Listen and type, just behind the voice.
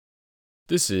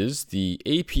This is the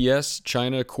APS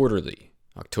China Quarterly,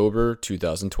 October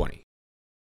 2020.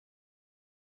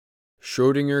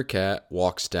 Schrödinger Cat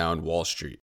Walks Down Wall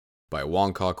Street by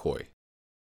Wong Kok-Hui.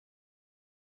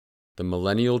 The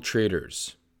Millennial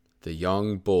Traders, the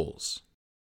Young Bulls.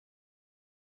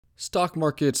 Stock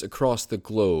markets across the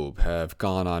globe have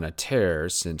gone on a tear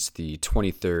since the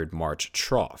 23rd March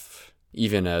trough,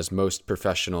 even as most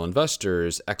professional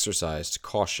investors exercised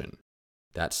caution.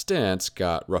 That stance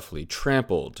got roughly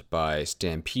trampled by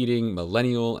stampeding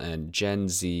millennial and Gen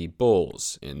Z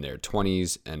bulls in their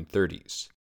 20s and 30s.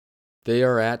 They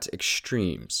are at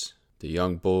extremes, the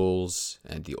young bulls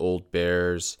and the old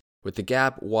bears, with the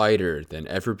gap wider than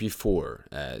ever before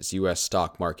as U.S.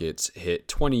 stock markets hit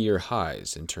 20-year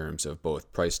highs in terms of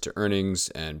both price to earnings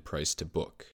and price to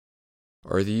book.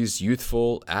 Are these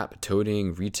youthful,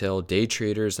 app-toting retail day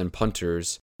traders and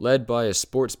punters, led by a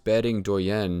sports betting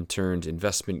doyen turned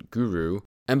investment guru,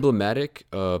 emblematic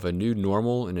of a new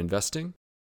normal in investing?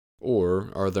 Or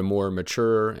are the more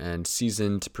mature and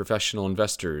seasoned professional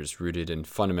investors rooted in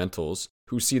fundamentals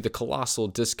who see the colossal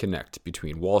disconnect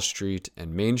between Wall Street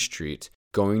and Main Street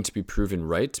going to be proven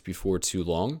right before too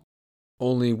long?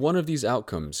 Only one of these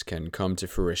outcomes can come to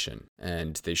fruition,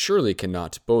 and they surely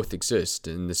cannot both exist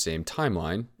in the same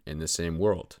timeline, in the same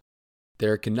world.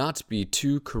 There cannot be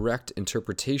two correct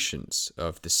interpretations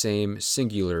of the same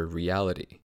singular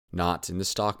reality, not in the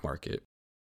stock market.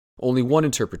 Only one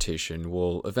interpretation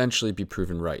will eventually be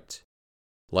proven right.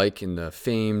 Like in the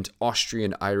famed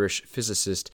Austrian-Irish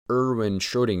physicist Erwin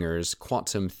Schrödinger's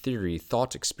quantum theory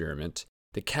thought experiment,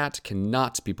 the cat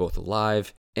cannot be both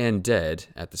alive and dead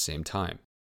at the same time.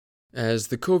 As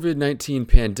the COVID-19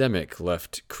 pandemic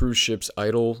left cruise ships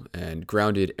idle and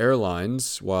grounded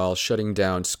airlines while shutting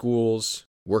down schools,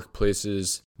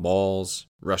 workplaces, malls,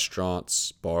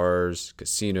 restaurants, bars,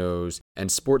 casinos,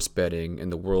 and sports betting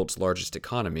in the world's largest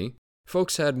economy,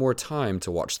 folks had more time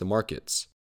to watch the markets.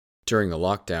 During the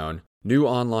lockdown, new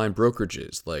online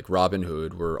brokerages like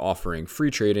Robinhood were offering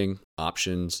free trading,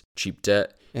 options, cheap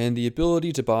debt, and the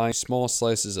ability to buy small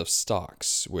slices of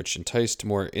stocks, which enticed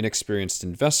more inexperienced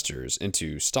investors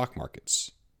into stock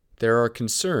markets. There are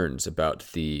concerns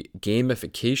about the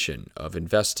gamification of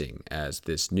investing as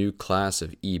this new class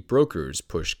of e-brokers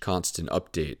push constant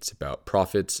updates about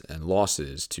profits and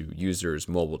losses to users'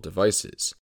 mobile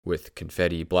devices, with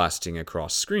confetti blasting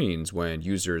across screens when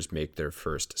users make their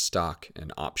first stock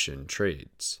and option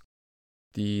trades.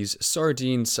 These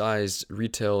sardine-sized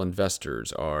retail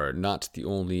investors are not the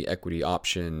only equity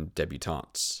option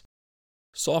debutantes.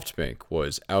 SoftBank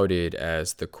was outed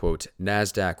as the, quote,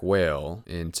 NASDAQ whale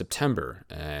in September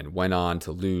and went on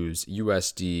to lose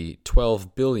USD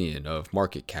 $12 billion of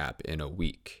market cap in a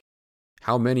week.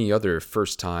 How many other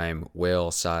first-time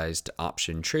whale-sized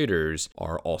option traders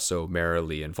are also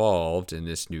merrily involved in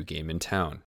this new game in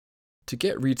town? To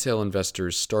get retail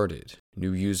investors started,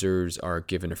 new users are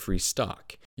given a free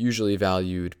stock, usually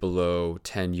valued below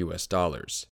 $10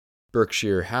 US.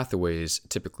 Berkshire Hathaway's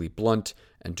typically blunt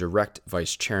and direct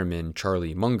vice chairman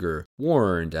Charlie Munger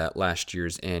warned at last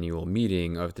year's annual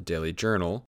meeting of the Daily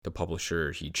Journal, the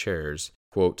publisher he chairs,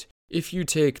 quote, "If you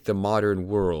take the modern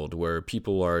world where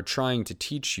people are trying to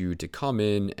teach you to come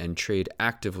in and trade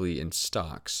actively in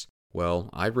stocks, well,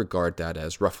 I regard that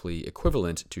as roughly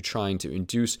equivalent to trying to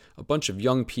induce a bunch of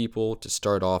young people to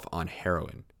start off on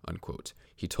heroin," unquote.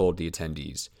 He told the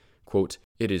attendees, quote,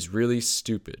 "It is really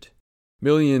stupid.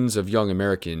 Millions of young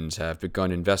Americans have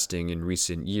begun investing in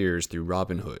recent years through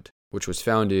Robinhood, which was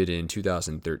founded in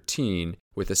 2013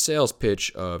 with a sales pitch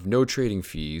of no trading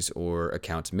fees or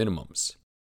account minimums.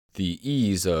 The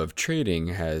ease of trading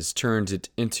has turned it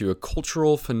into a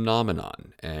cultural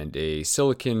phenomenon and a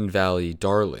Silicon Valley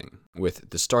darling, with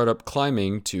the startup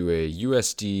climbing to a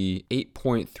USD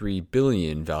 $8.3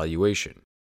 billion valuation.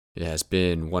 It has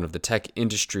been one of the tech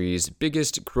industry's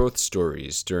biggest growth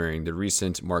stories during the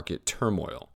recent market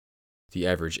turmoil. The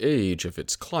average age of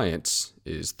its clients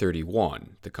is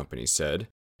 31, the company said,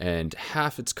 and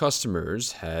half its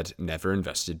customers had never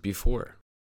invested before.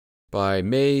 By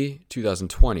May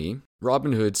 2020,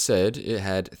 Robinhood said it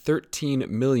had 13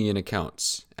 million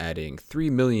accounts, adding 3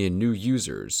 million new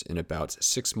users in about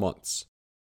 6 months.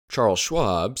 Charles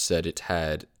Schwab said it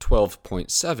had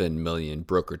 12.7 million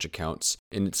brokerage accounts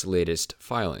in its latest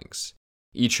filings.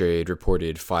 E-Trade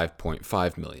reported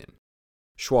 5.5 million.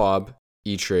 Schwab,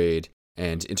 E-Trade,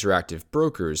 and Interactive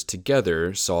Brokers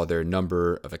together saw their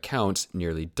number of accounts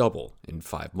nearly double in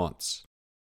 5 months.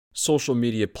 Social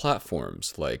media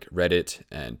platforms like Reddit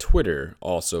and Twitter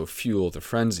also fuel the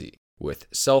frenzy, with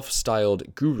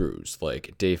self-styled gurus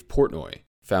like Dave Portnoy,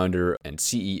 founder and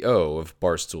CEO of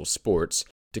Barstool Sports,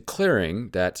 declaring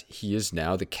that he is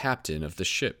now the captain of the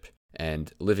ship,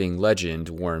 and living legend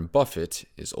Warren Buffett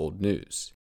is old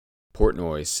news.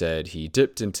 Portnoy said he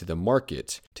dipped into the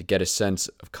market to get a sense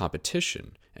of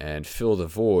competition and fill the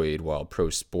void while pro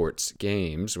sports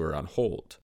games were on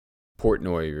hold.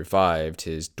 Portnoy revived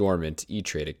his dormant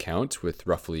E-Trade account with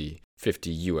roughly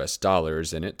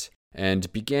 $50 in it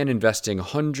and began investing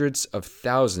hundreds of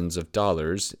thousands of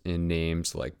dollars in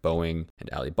names like Boeing and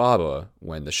Alibaba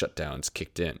when the shutdowns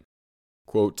kicked in.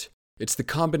 Quote, "It's the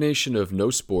combination of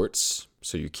no sports,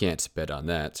 so you can't bet on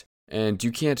that, and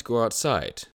you can't go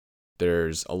outside.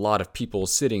 There's a lot of people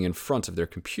sitting in front of their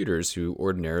computers who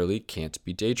ordinarily can't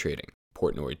be day trading,"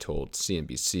 Portnoy told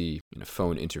CNBC in a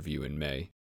phone interview in May.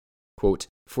 Quote,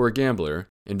 "For a gambler,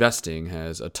 investing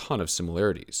has a ton of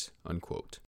similarities,"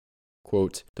 unquote.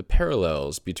 Quote, "The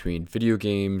parallels between video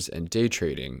games and day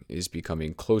trading is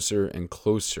becoming closer and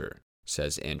closer,"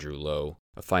 says Andrew Lo,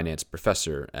 a finance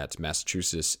professor at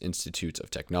Massachusetts Institute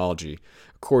of Technology,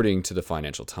 according to the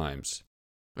Financial Times.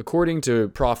 According to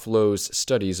Prof. Lo's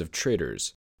studies of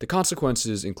traders, the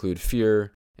consequences include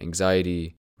fear,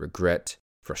 anxiety, regret,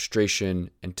 frustration,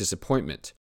 and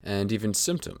disappointment, and even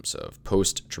symptoms of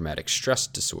post-traumatic stress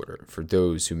disorder for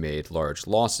those who made large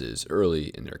losses early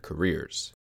in their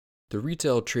careers. The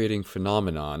retail trading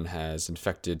phenomenon has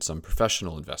infected some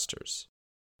professional investors.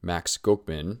 Max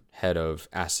Gochman, head of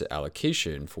asset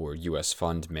allocation for U.S.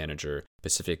 fund manager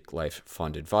Pacific Life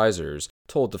Fund Advisors,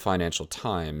 told the Financial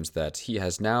Times that he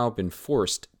has now been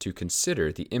forced to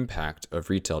consider the impact of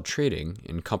retail trading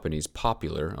in companies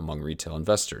popular among retail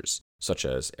investors, such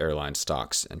as airline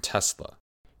stocks and Tesla.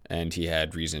 And he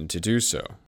had reason to do so.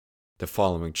 The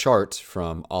following chart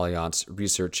from Allianz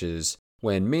Research's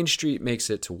 "When Main Street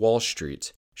Makes It to Wall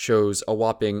Street" shows a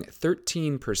whopping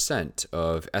 13%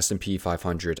 of S&P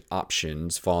 500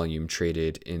 options volume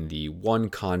traded in the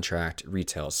one-contract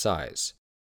retail size.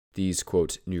 These,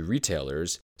 quote, "new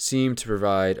retailers" seem to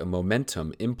provide a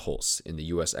momentum impulse in the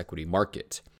U.S. equity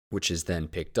market, which is then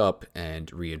picked up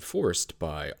and reinforced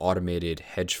by automated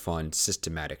hedge fund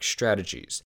systematic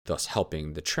strategies, thus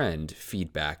helping the trend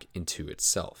feed back into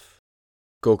itself.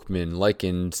 Gochman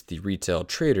likened the retail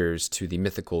traders to the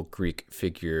mythical Greek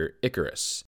figure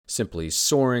Icarus, simply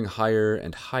soaring higher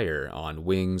and higher on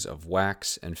wings of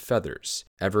wax and feathers,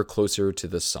 ever closer to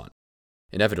the sun.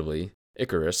 Inevitably,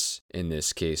 Icarus, in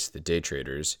this case the day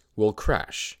traders, will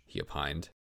crash, he opined.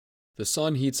 The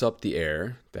sun heats up the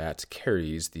air that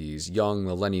carries these young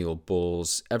millennial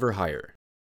bulls ever higher.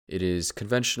 It is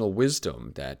conventional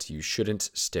wisdom that you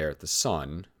shouldn't stare at the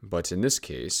sun, but in this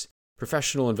case,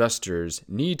 professional investors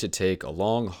need to take a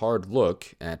long, hard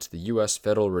look at the U.S.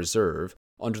 Federal Reserve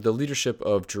under the leadership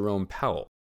of Jerome Powell,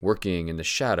 working in the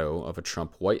shadow of a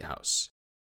Trump White House.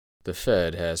 The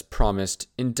Fed has promised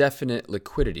indefinite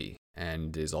liquidity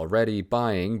and is already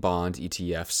buying bond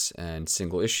ETFs and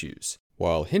single issues,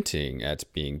 while hinting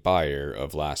at being buyer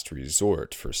of last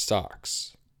resort for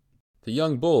stocks. The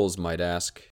young bulls might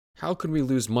ask, how can we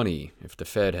lose money if the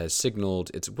Fed has signaled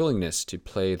its willingness to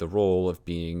play the role of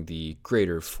being the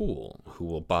greater fool who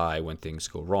will buy when things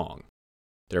go wrong?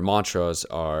 Their mantras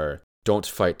are, "Don't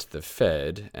fight the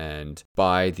Fed," and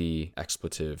 "buy the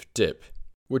expletive dip,"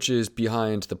 which is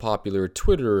behind the popular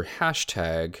Twitter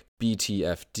hashtag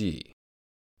BTFD.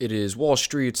 It is Wall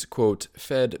Street's, quote,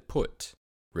 "Fed put,"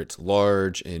 writ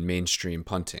large in mainstream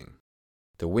punting.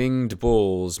 The winged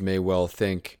bulls may well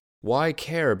think, why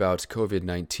care about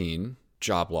COVID-19,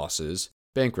 job losses,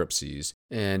 bankruptcies,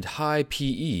 and high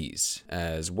PEs,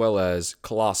 as well as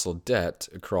colossal debt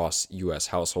across U.S.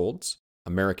 households,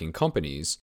 American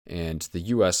companies, and the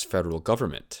U.S. federal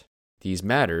government? These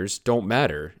matters don't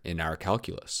matter in our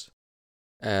calculus.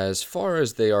 As far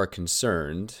as they are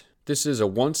concerned, this is a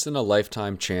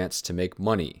once-in-a-lifetime chance to make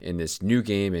money in this new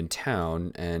game in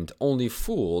town, and only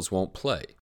fools won't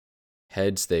play.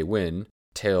 Heads they win,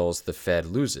 tails the Fed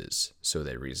loses, so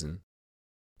they reason.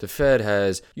 The Fed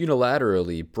has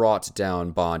unilaterally brought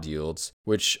down bond yields,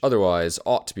 which otherwise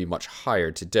ought to be much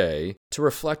higher today, to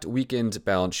reflect weakened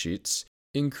balance sheets,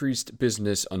 increased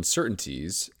business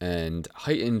uncertainties, and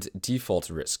heightened default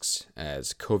risks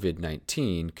as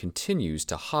COVID-19 continues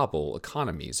to hobble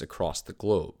economies across the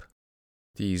globe.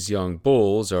 These young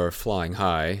bulls are flying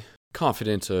high,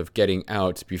 confident of getting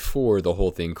out before the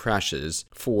whole thing crashes,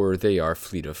 for they are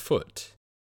fleet of foot.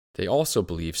 They also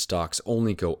believe stocks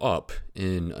only go up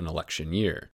in an election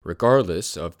year,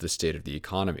 regardless of the state of the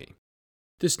economy.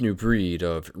 This new breed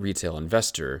of retail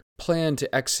investor plan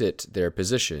to exit their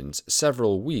positions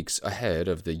several weeks ahead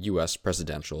of the U.S.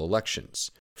 presidential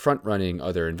elections, front-running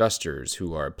other investors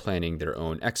who are planning their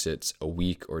own exits a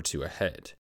week or two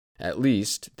ahead. At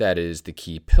least, that is the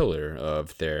key pillar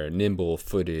of their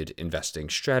nimble-footed investing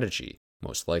strategy,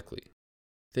 most likely.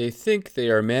 They think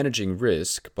they are managing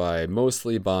risk by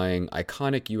mostly buying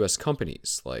iconic US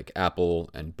companies like Apple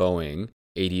and Boeing,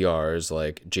 ADRs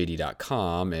like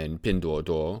JD.com and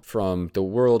Pinduoduo from the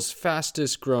world's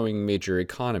fastest-growing major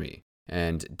economy,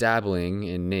 and dabbling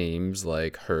in names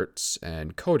like Hertz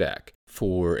and Kodak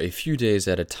for a few days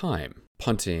at a time,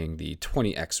 punting the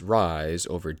 20x rise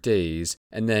over days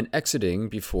and then exiting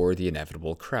before the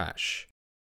inevitable crash.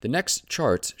 The next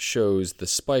chart shows the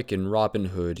spike in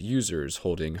Robinhood users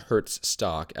holding Hertz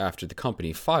stock after the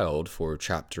company filed for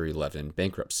Chapter 11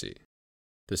 bankruptcy.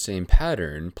 The same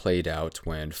pattern played out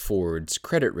when Ford's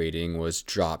credit rating was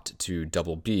dropped to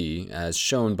BB, as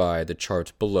shown by the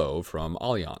chart below from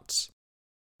Allianz.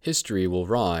 History will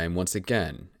rhyme once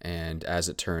again, and as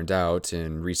it turned out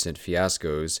in recent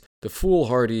fiascos, the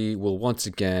foolhardy will once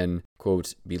again,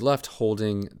 quote, be left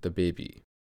holding the baby.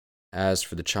 As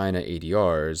for the China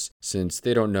ADRs, since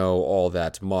they don't know all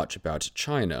that much about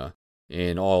China,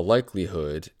 in all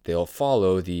likelihood, they'll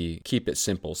follow the keep it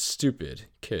simple stupid,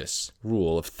 KISS,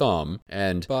 rule of thumb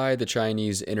and buy the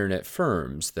Chinese internet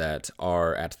firms that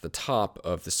are at the top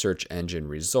of the search engine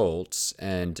results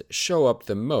and show up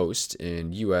the most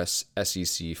in US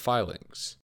SEC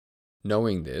filings.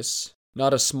 Knowing this,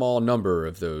 not a small number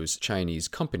of those Chinese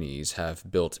companies have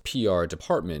built PR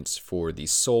departments for the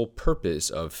sole purpose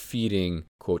of feeding,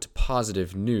 quote,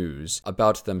 positive news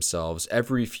about themselves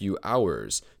every few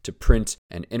hours to print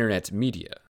and internet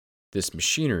media. This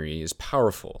machinery is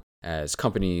powerful, as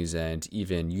companies and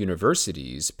even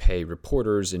universities pay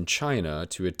reporters in China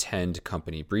to attend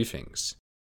company briefings.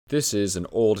 This is an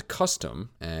old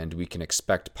custom, and we can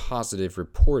expect positive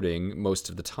reporting most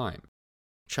of the time.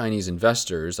 Chinese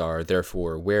investors are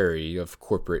therefore wary of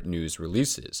corporate news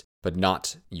releases, but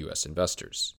not U.S.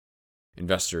 investors.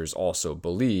 Investors also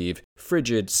believe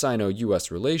frigid Sino-U.S.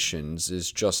 relations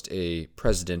is just a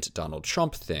President Donald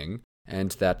Trump thing,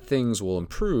 and that things will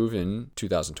improve in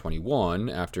 2021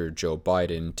 after Joe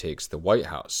Biden takes the White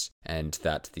House, and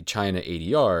that the China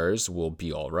ADRs will be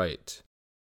all right.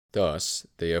 Thus,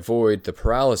 they avoid the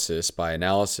paralysis by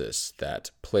analysis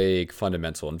that plague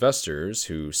fundamental investors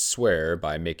who swear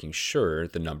by making sure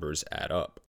the numbers add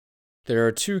up. There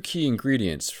are two key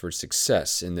ingredients for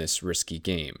success in this risky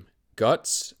game: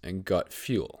 guts and gut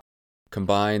fuel.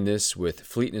 Combine this with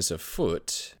fleetness of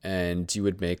foot, and you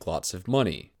would make lots of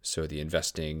money, so the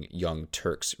investing young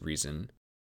Turks reason.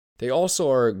 They also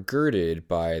are girded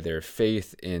by their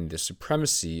faith in the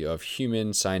supremacy of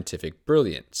human scientific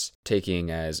brilliance, taking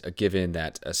as a given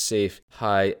that a safe,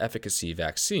 high-efficacy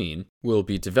vaccine will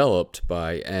be developed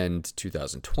by end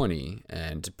 2020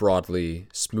 and broadly,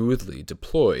 smoothly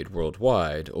deployed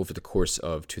worldwide over the course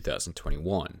of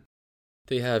 2021.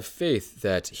 They have faith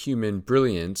that human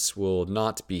brilliance will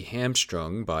not be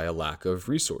hamstrung by a lack of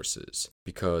resources,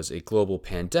 because a global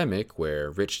pandemic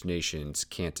where rich nations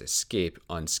can't escape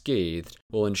unscathed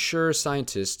will ensure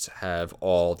scientists have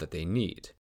all that they need.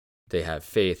 They have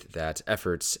faith that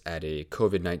efforts at a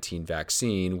COVID-19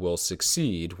 vaccine will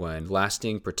succeed when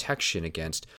lasting protection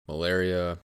against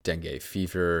malaria, dengue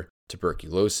fever,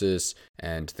 tuberculosis,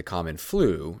 and the common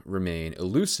flu remain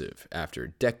elusive after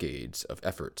decades of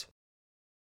effort.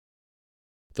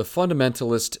 The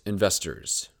fundamentalist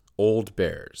investors, old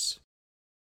bears.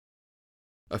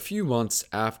 A few months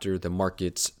after the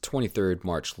market's 23rd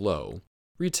March low,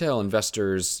 retail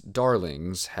investors'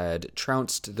 darlings had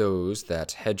trounced those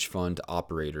that hedge fund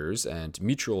operators and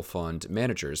mutual fund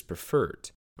managers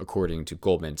preferred, according to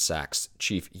Goldman Sachs'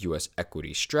 chief U.S.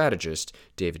 equity strategist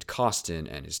David Kostin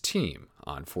and his team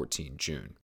on 14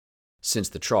 June. Since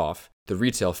the trough, the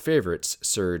retail favorites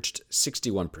surged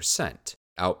 61%,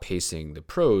 outpacing the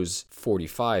pros'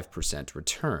 45%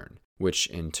 return, which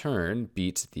in turn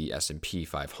beat the S&P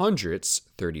 500's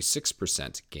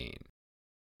 36% gain.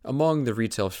 Among the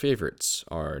retail favorites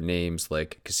are names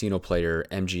like casino player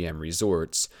MGM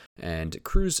Resorts and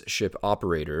cruise ship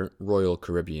operator Royal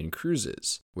Caribbean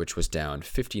Cruises, which was down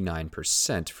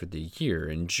 59% for the year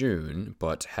in June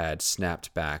but had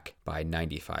snapped back by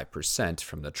 95%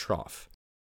 from the trough.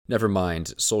 Never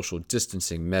mind social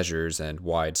distancing measures and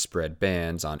widespread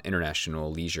bans on international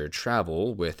leisure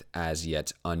travel with as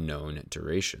yet unknown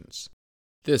durations.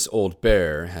 This old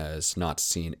bear has not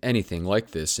seen anything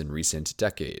like this in recent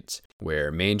decades,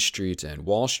 where Main Street and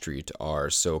Wall Street are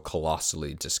so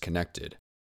colossally disconnected.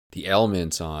 The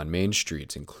ailments on Main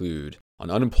Street include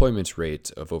an unemployment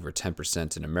rate of over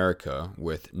 10% in America,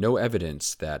 with no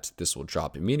evidence that this will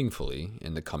drop meaningfully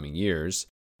in the coming years,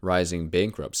 rising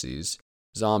bankruptcies,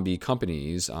 zombie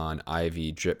companies on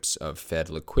IV drips of Fed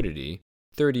liquidity,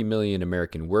 30 million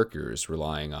American workers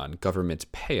relying on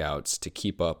government payouts to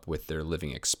keep up with their living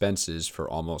expenses for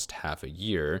almost half a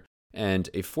year, and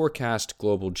a forecast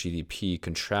global GDP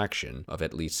contraction of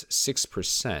at least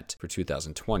 6% for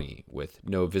 2020, with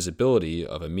no visibility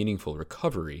of a meaningful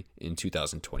recovery in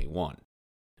 2021.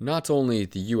 Not only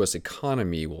the U.S.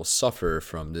 economy will suffer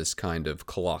from this kind of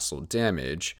colossal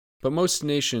damage, but most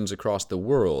nations across the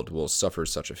world will suffer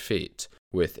such a fate,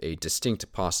 with a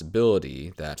distinct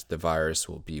possibility that the virus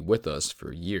will be with us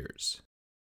for years.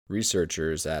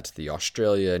 Researchers at the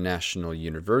Australia National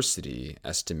University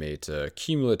estimate a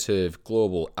cumulative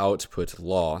global output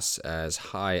loss as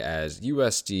high as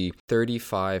USD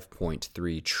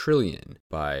 35.3 trillion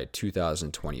by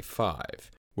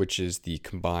 2025, which is the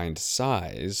combined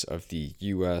size of the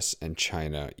US and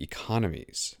China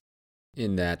economies.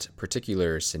 In that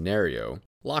particular scenario,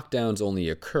 lockdowns only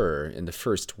occur in the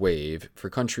first wave for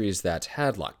countries that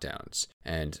had lockdowns,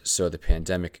 and so the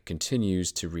pandemic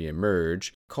continues to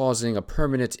reemerge, causing a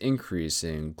permanent increase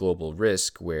in global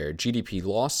risk where GDP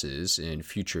losses in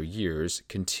future years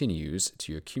continues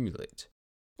to accumulate.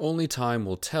 Only time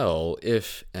will tell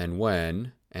if and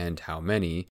when, and how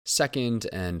many, second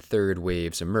and third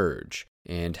waves emerge,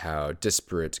 and how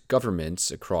disparate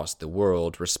governments across the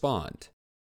world respond.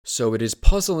 So it is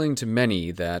puzzling to many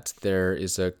that there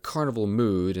is a carnival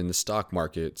mood in the stock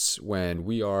markets when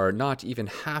we are not even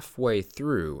halfway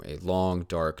through a long,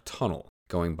 dark tunnel,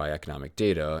 going by economic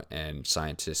data and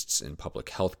scientists in public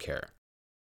health care.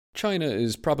 China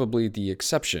is probably the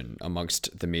exception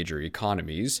amongst the major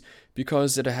economies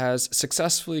because it has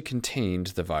successfully contained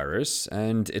the virus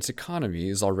and its economy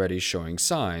is already showing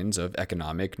signs of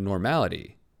economic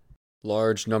normality.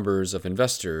 Large numbers of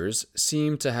investors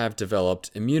seem to have developed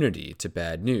immunity to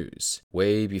bad news,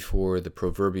 way before the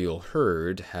proverbial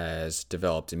herd has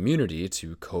developed immunity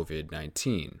to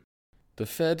COVID-19. The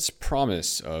Fed's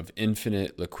promise of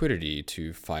infinite liquidity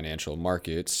to financial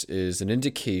markets is an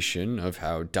indication of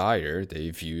how dire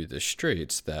they view the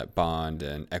straits that bond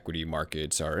and equity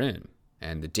markets are in,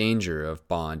 and the danger of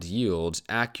bond yields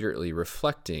accurately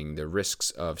reflecting the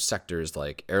risks of sectors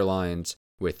like airlines,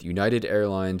 with United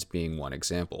Airlines being one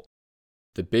example.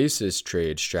 The basis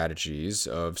trade strategies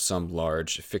of some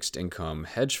large fixed-income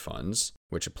hedge funds,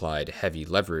 which applied heavy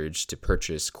leverage to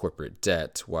purchase corporate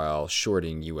debt while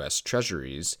shorting U.S.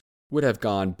 Treasuries, would have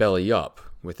gone belly up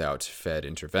without Fed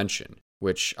intervention,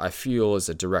 which I feel is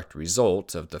a direct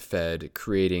result of the Fed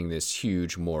creating this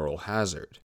huge moral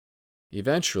hazard.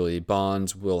 Eventually,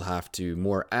 bonds will have to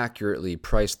more accurately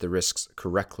price the risks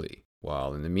correctly,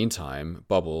 while in the meantime,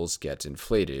 bubbles get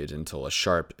inflated until a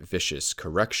sharp, vicious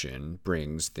correction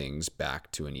brings things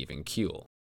back to an even keel.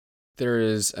 There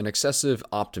is an excessive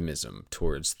optimism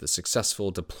towards the successful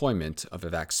deployment of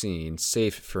a vaccine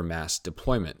safe for mass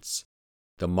deployments.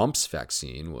 The mumps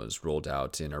vaccine was rolled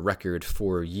out in a record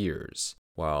 4 years,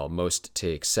 while most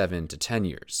take 7 to 10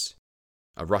 years.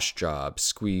 A rush job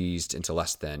squeezed into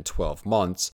less than 12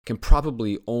 months can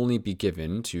probably only be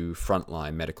given to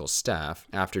frontline medical staff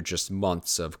after just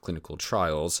months of clinical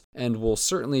trials and will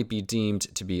certainly be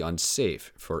deemed to be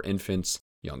unsafe for infants,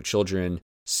 young children,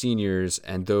 seniors,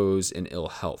 and those in ill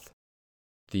health.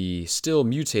 The still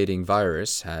mutating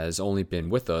virus has only been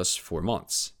with us for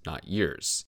months, not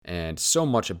years, and so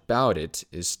much about it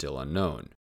is still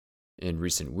unknown. In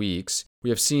recent weeks, we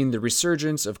have seen the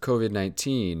resurgence of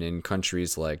COVID-19 in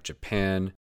countries like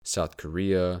Japan, South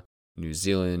Korea, New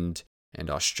Zealand, and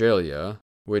Australia,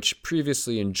 which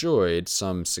previously enjoyed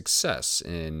some success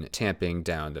in tamping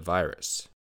down the virus.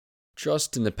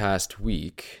 Just in the past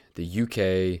week, the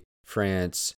UK,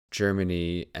 France,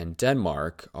 Germany, and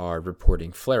Denmark are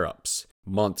reporting flare-ups,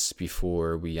 months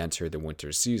before we enter the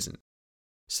winter season.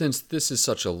 Since this is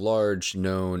such a large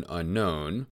known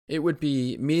unknown, it would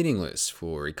be meaningless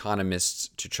for economists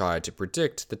to try to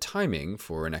predict the timing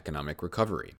for an economic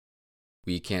recovery.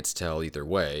 We can't tell either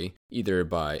way, either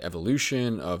by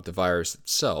evolution of the virus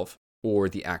itself or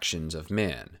the actions of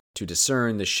man. To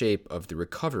discern the shape of the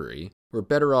recovery, we're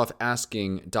better off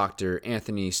asking Dr.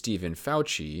 Anthony Stephen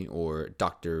Fauci or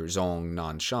Dr. Zhong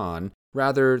Nanshan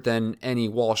rather than any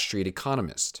Wall Street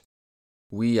economist.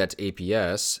 We at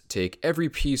APS take every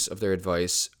piece of their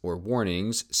advice or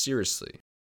warnings seriously.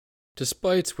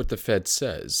 Despite what the Fed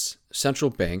says,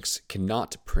 central banks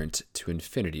cannot print to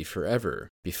infinity forever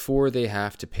before they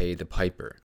have to pay the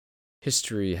piper.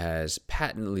 History has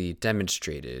patently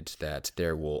demonstrated that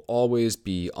there will always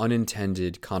be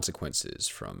unintended consequences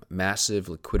from massive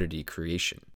liquidity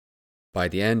creation. By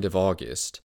the end of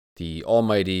August, the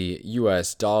almighty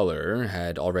US dollar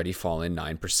had already fallen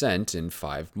 9% in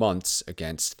 5 months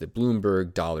against the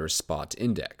Bloomberg Dollar Spot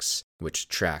Index, which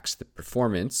tracks the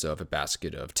performance of a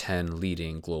basket of 10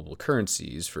 leading global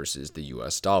currencies versus the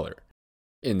US dollar.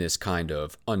 In this kind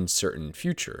of uncertain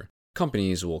future,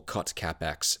 companies will cut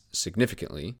capex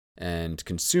significantly, and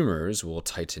consumers will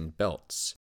tighten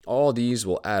belts. All these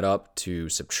will add up to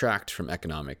subtract from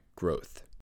economic growth.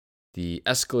 The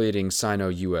escalating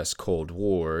Sino-US Cold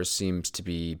War seems to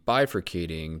be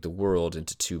bifurcating the world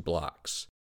into two blocks.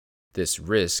 This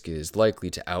risk is likely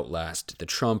to outlast the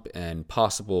Trump and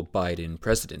possible Biden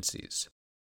presidencies.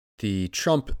 The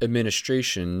Trump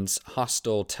administration's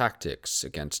hostile tactics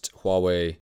against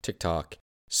Huawei, TikTok,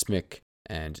 SMIC,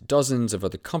 and dozens of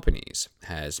other companies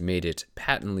has made it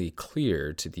patently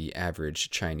clear to the average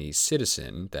Chinese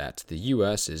citizen that the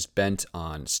US is bent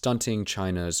on stunting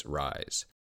China's rise.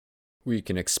 We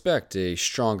can expect a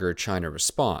stronger China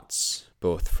response,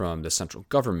 both from the central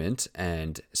government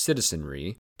and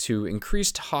citizenry, to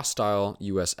increased hostile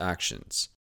US actions.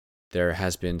 There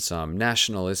has been some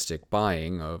nationalistic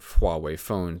buying of Huawei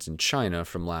phones in China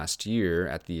from last year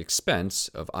at the expense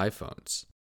of iPhones.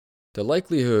 The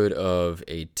likelihood of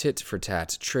a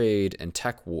tit-for-tat trade and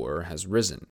tech war has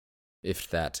risen. If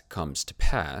that comes to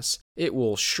pass, it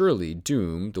will surely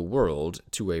doom the world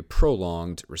to a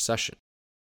prolonged recession.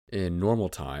 In normal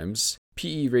times,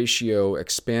 P/E ratio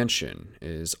expansion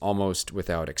is almost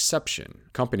without exception,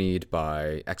 accompanied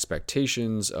by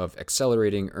expectations of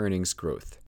accelerating earnings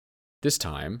growth. This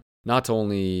time, not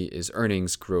only is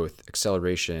earnings growth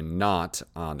acceleration not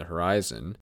on the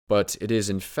horizon, but it is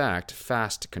in fact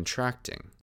fast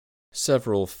contracting.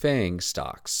 Several FANG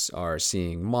stocks are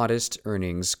seeing modest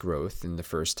earnings growth in the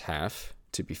first half,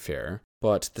 to be fair,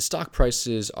 but the stock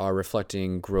prices are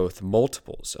reflecting growth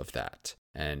multiples of that,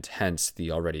 and hence the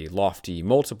already lofty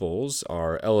multiples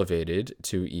are elevated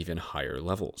to even higher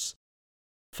levels.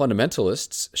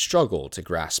 Fundamentalists struggle to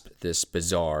grasp this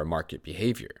bizarre market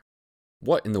behavior.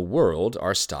 What in the world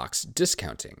are stocks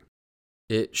discounting?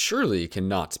 It surely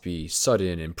cannot be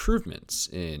sudden improvements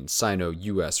in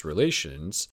Sino-US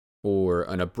relations, or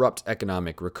an abrupt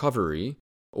economic recovery,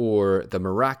 or the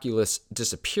miraculous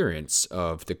disappearance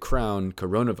of the crown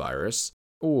coronavirus,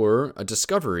 or a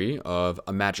discovery of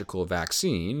a magical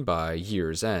vaccine by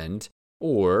year's end,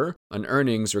 or an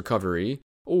earnings recovery,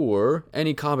 or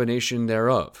any combination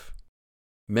thereof.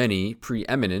 Many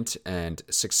preeminent and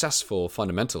successful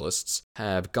fundamentalists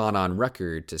have gone on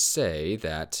record to say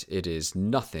that it is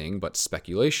nothing but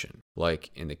speculation,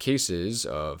 like in the cases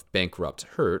of bankrupt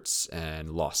Hertz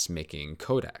and loss-making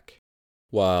Kodak.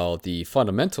 While the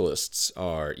fundamentalists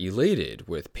are elated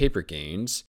with paper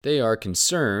gains, they are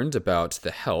concerned about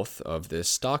the health of this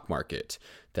stock market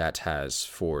that has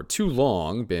for too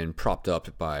long been propped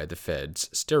up by the Fed's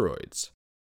steroids.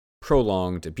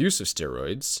 Prolonged abuse of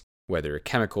steroids, whether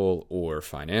chemical or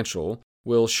financial,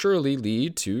 will surely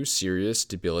lead to serious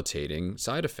debilitating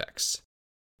side effects.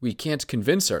 We can't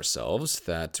convince ourselves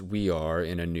that we are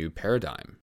in a new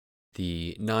paradigm.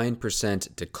 The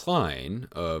 9% decline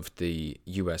of the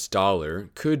US dollar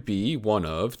could be one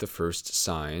of the first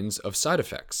signs of side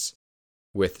effects.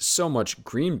 With so much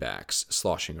greenbacks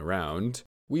sloshing around,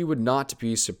 we would not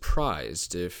be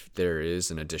surprised if there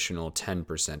is an additional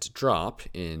 10% drop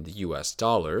in the US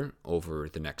dollar over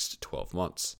the next 12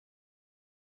 months.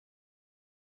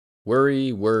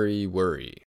 Worry, worry,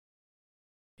 worry.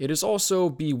 It is also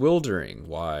bewildering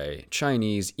why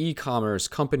Chinese e-commerce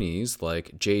companies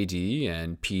like JD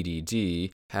and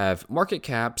PDD have market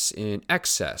caps in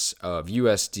excess of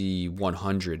USD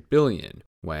 100 billion,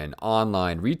 when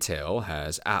online retail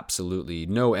has absolutely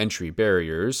no entry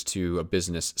barriers to a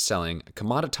business selling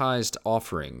commoditized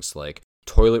offerings like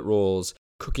toilet rolls,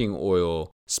 cooking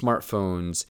oil,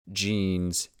 smartphones,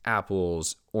 jeans,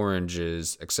 apples,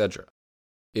 oranges, etc.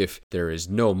 If there is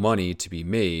no money to be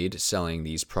made selling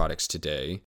these products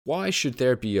today, why should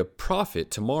there be a profit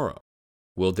tomorrow?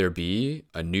 Will there be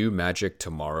a new magic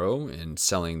tomorrow in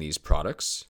selling these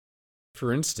products?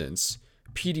 For instance,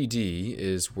 PDD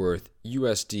is worth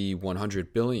USD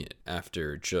 100 billion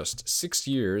after just 6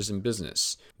 years in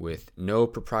business with no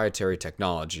proprietary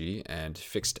technology and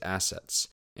fixed assets,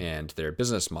 and their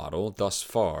business model thus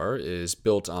far is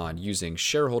built on using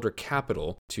shareholder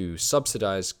capital to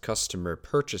subsidize customer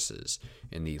purchases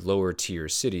in the lower tier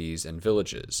cities and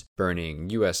villages, burning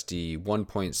USD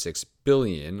 1.6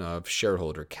 billion of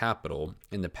shareholder capital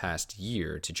in the past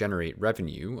year to generate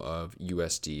revenue of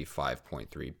USD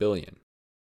 5.3 billion.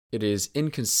 It is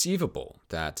inconceivable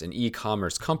that an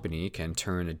e-commerce company can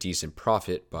turn a decent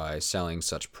profit by selling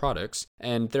such products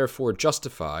and therefore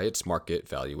justify its market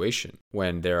valuation,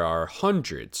 when there are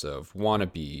hundreds of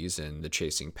wannabes in the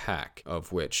chasing pack,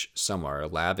 of which some are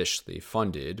lavishly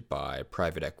funded by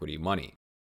private equity money.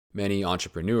 Many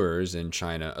entrepreneurs in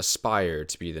China aspire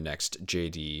to be the next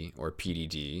JD or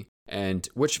PDD, and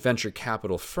which venture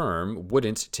capital firm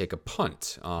wouldn't take a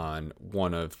punt on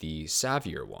one of the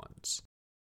savvier ones?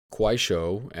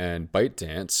 Kuaishou and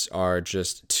ByteDance are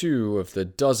just two of the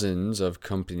dozens of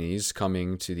companies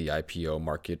coming to the IPO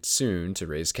market soon to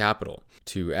raise capital,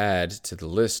 to add to the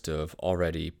list of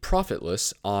already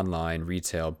profitless online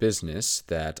retail business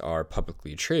that are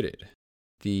publicly traded.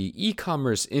 The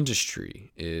e-commerce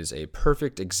industry is a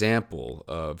perfect example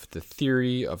of the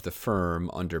theory of the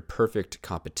firm under perfect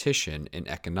competition in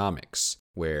economics,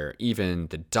 where even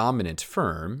the dominant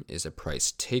firm is a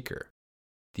price taker.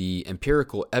 The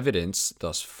empirical evidence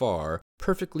thus far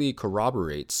perfectly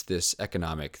corroborates this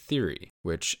economic theory,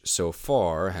 which so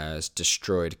far has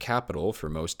destroyed capital for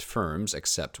most firms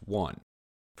except one.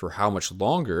 For how much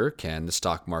longer can the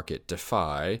stock market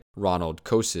defy Ronald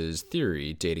Coase's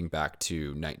theory dating back to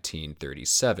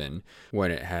 1937,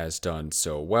 when it has done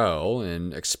so well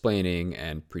in explaining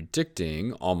and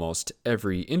predicting almost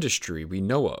every industry we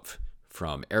know of,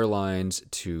 from airlines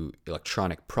to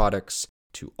electronic products,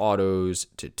 to autos,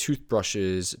 to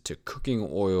toothbrushes, to cooking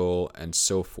oil, and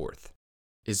so forth?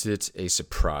 Is it a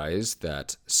surprise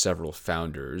that several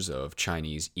founders of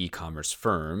Chinese e-commerce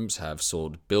firms have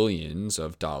sold billions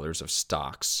of dollars of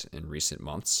stocks in recent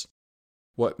months?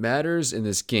 What matters in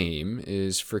this game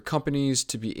is for companies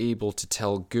to be able to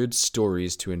tell good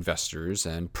stories to investors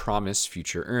and promise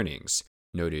future earnings,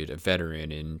 noted a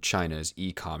veteran in China's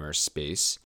e-commerce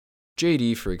space.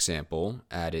 JD, for example,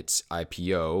 at its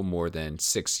IPO more than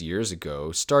 6 years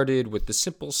ago, started with the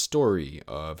simple story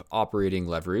of operating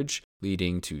leverage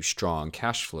leading to strong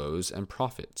cash flows and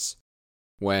profits.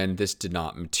 When this did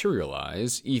not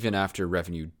materialize, even after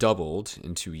revenue doubled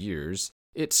in 2 years,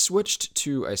 it switched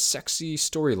to a sexy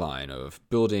storyline of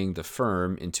building the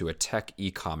firm into a tech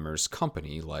e-commerce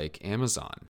company like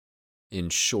Amazon. In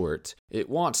short, it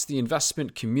wants the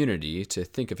investment community to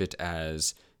think of it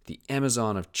as the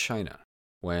Amazon of China,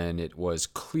 when it was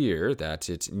clear that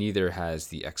it neither has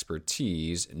the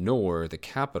expertise nor the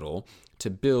capital to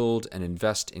build and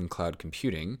invest in cloud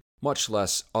computing, much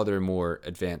less other more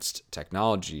advanced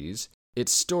technologies.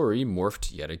 Its story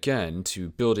morphed yet again to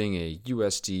building a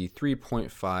USD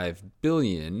 3.5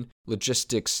 billion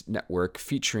logistics network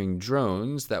featuring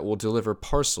drones that will deliver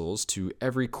parcels to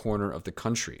every corner of the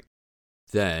country.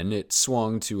 Then it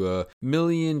swung to 1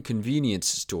 million convenience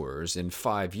stores in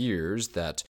 5 years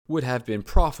that would have been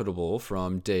profitable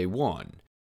from day one.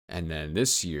 And then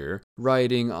this year,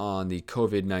 riding on the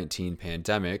COVID-19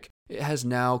 pandemic, it has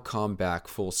now come back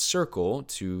full circle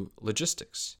to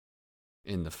logistics.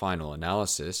 In the final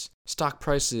analysis, stock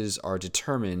prices are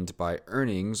determined by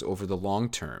earnings over the long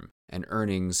term, and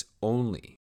earnings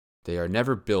only. They are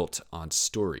never built on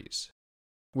stories.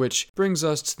 Which brings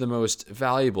us to the most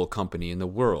valuable company in the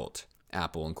world,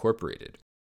 Apple Incorporated.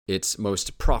 Its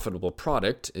most profitable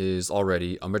product is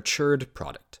already a matured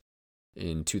product.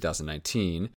 In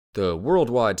 2019, the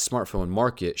worldwide smartphone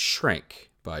market shrank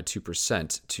by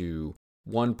 2% to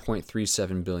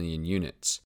 1.37 billion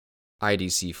units.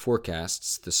 IDC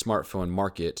forecasts the smartphone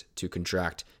market to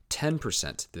contract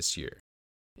 10% this year.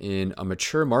 In a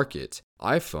mature market,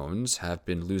 iPhones have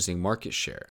been losing market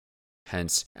share.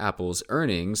 Hence, Apple's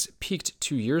earnings peaked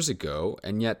 2 years ago,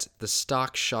 and yet the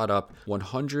stock shot up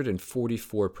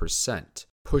 144%,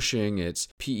 pushing its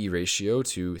PE ratio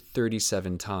to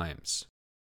 37 times.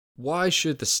 Why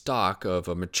should the stock of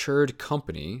a matured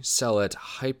company sell at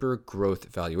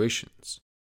hyper-growth valuations?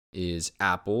 Is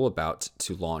Apple about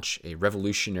to launch a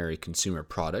revolutionary consumer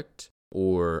product,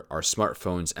 or are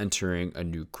smartphones entering a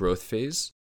new growth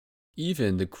phase?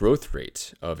 Even the growth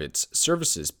rate of its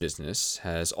services business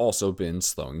has also been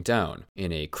slowing down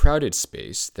in a crowded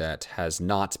space that has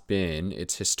not been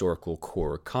its historical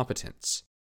core competence.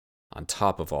 On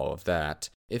top of all of that,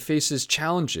 it faces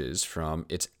challenges from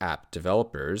its app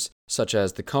developers, such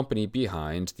as the company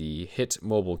behind the hit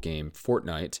mobile game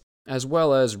Fortnite, as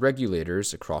well as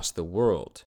regulators across the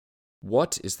world.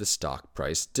 What is the stock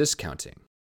price discounting?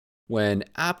 When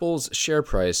Apple's share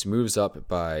price moves up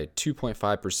by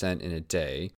 2.5% in a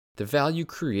day, the value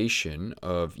creation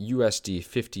of USD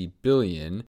 50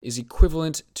 billion is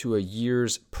equivalent to a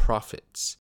year's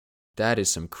profits. That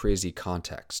is some crazy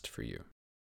context for you.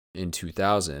 In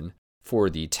 2000, for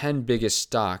the 10 biggest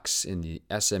stocks in the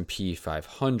S&P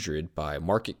 500 by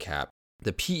market cap,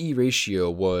 the PE ratio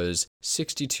was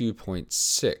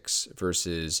 62.6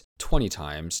 versus 20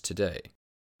 times today.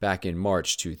 Back in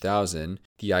March 2000,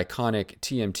 the iconic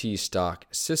TMT stock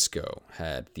Cisco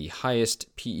had the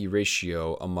highest PE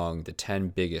ratio among the 10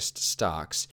 biggest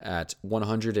stocks at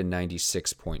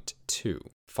 196.2,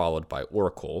 followed by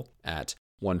Oracle at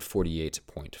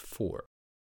 148.4.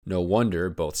 No wonder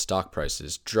both stock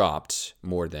prices dropped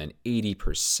more than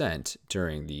 80%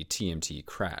 during the TMT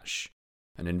crash.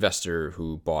 An investor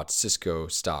who bought Cisco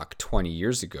stock 20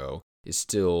 years ago is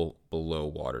still below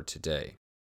water today.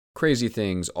 Crazy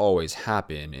things always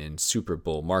happen in super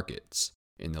bull markets.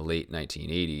 In the late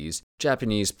 1980s,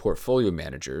 Japanese portfolio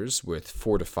managers with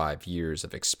 4 to 5 years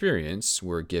of experience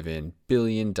were given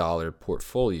billion-dollar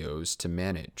portfolios to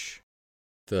manage.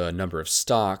 The number of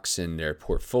stocks in their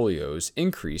portfolios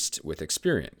increased with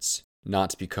experience,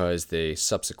 not because they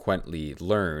subsequently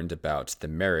learned about the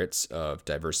merits of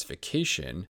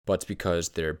diversification, but because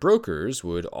their brokers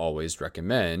would always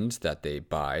recommend that they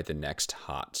buy the next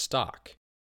hot stock.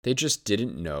 They just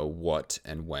didn't know what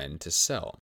and when to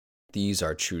sell. These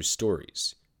are true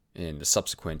stories. In the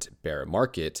subsequent bear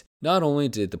market, not only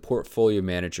did the portfolio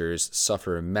managers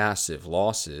suffer massive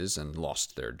losses and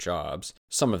lost their jobs,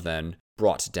 some of them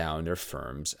brought down their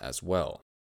firms as well.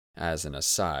 As an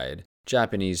aside,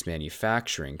 Japanese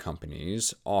manufacturing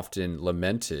companies often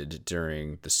lamented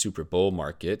during the super bull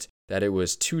market that it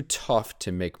was too tough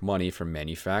to make money from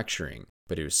manufacturing,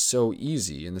 but it was so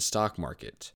easy in the stock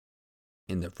market.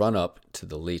 In the run-up to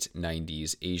the late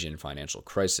 90s Asian financial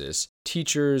crisis,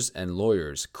 teachers and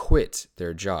lawyers quit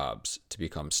their jobs to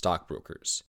become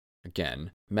stockbrokers.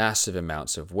 Again, massive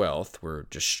amounts of wealth were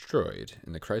destroyed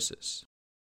in the crisis.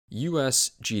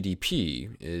 U.S.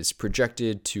 GDP is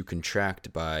projected to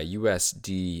contract by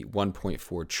USD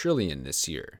 1.4 trillion this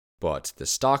year, but the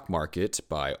stock market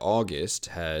by August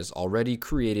has already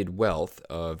created wealth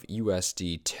of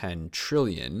USD 10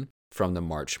 trillion from the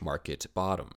March market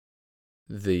bottom.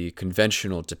 The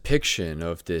conventional depiction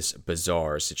of this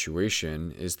bizarre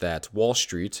situation is that Wall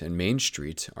Street and Main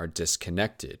Street are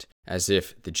disconnected, as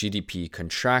if the GDP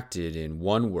contracted in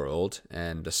one world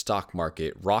and the stock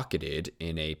market rocketed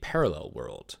in a parallel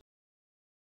world.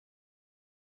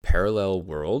 Parallel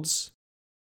worlds?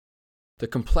 The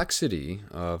complexity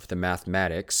of the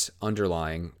mathematics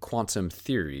underlying quantum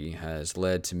theory has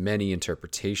led to many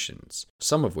interpretations,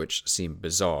 some of which seem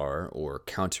bizarre or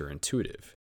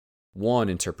counterintuitive. One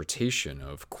interpretation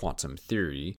of quantum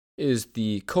theory is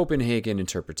the Copenhagen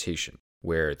interpretation,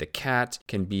 where the cat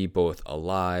can be both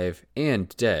alive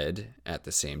and dead at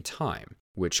the same time,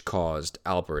 which caused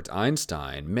Albert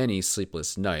Einstein many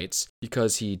sleepless nights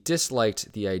because he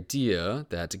disliked the idea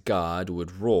that God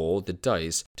would roll the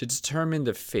dice to determine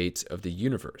the fate of the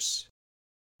universe.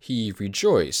 He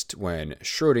rejoiced when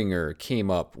Schrödinger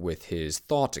came up with his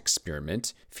thought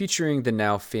experiment featuring the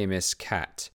now famous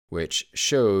cat, which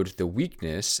showed the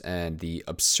weakness and the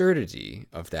absurdity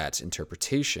of that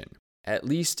interpretation, at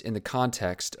least in the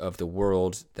context of the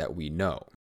world that we know.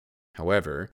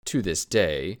 However, to this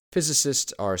day,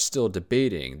 physicists are still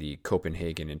debating the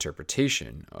Copenhagen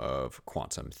interpretation of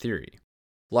quantum theory.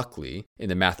 Luckily, in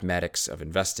the mathematics of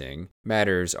investing,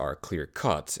 matters are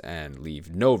clear-cut and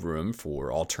leave no room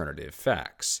for alternative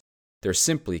facts. There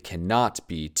simply cannot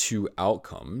be two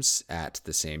outcomes at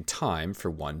the same time for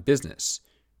one business,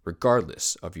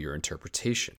 regardless of your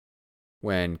interpretation.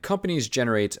 When companies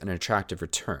generate an attractive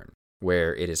return,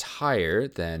 where it is higher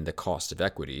than the cost of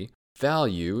equity,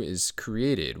 value is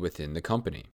created within the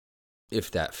company. If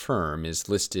that firm is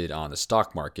listed on the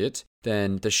stock market,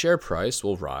 then the share price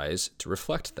will rise to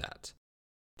reflect that.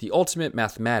 The ultimate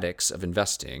mathematics of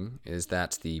investing is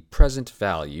that the present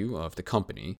value of the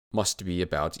company must be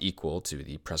about equal to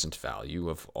the present value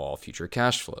of all future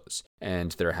cash flows,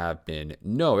 and there have been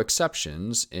no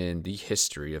exceptions in the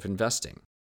history of investing.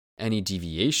 Any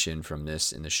deviation from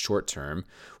this in the short term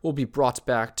will be brought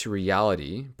back to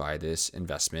reality by this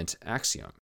investment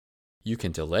axiom. You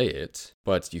can delay it,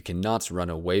 but you cannot run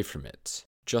away from it,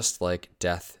 just like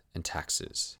death and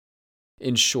taxes.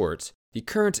 In short, the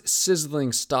current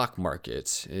sizzling stock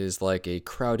market is like a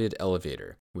crowded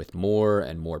elevator, with more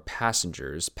and more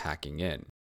passengers packing in.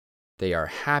 They are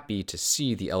happy to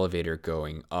see the elevator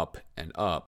going up and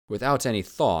up, without any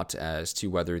thought as to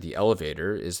whether the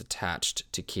elevator is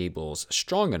attached to cables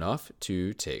strong enough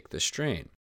to take the strain.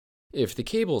 If the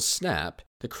cables snap,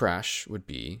 the crash would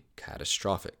be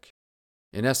catastrophic.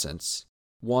 In essence,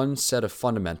 one set of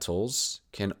fundamentals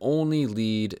can only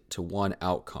lead to one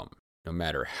outcome, no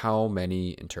matter how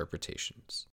many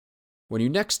interpretations. When you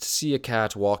next see a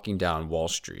cat walking down Wall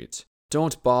Street,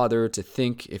 don't bother to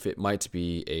think if it might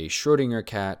be a Schrödinger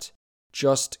cat,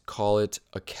 just call it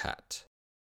a cat.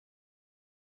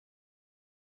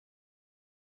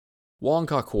 Wong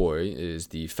Kok-hoi is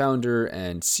the founder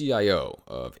and CIO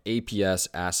of APS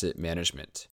Asset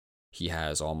Management. He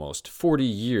has almost 40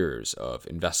 years of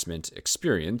investment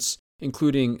experience,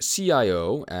 including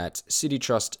CIO at Citi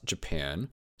Trust Japan,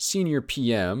 Senior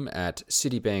PM at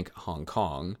Citibank Hong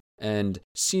Kong, and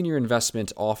Senior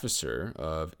Investment Officer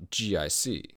of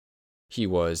GIC. He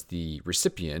was the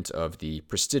recipient of the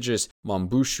prestigious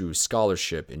Mambushu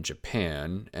Scholarship in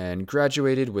Japan and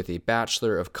graduated with a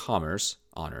Bachelor of Commerce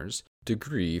honors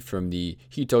degree from the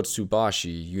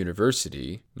Hitotsubashi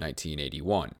University,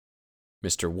 1981.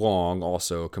 Mr. Wong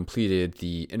also completed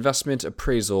the Investment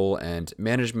Appraisal and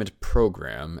Management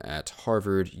Program at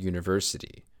Harvard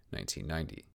University,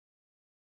 1990.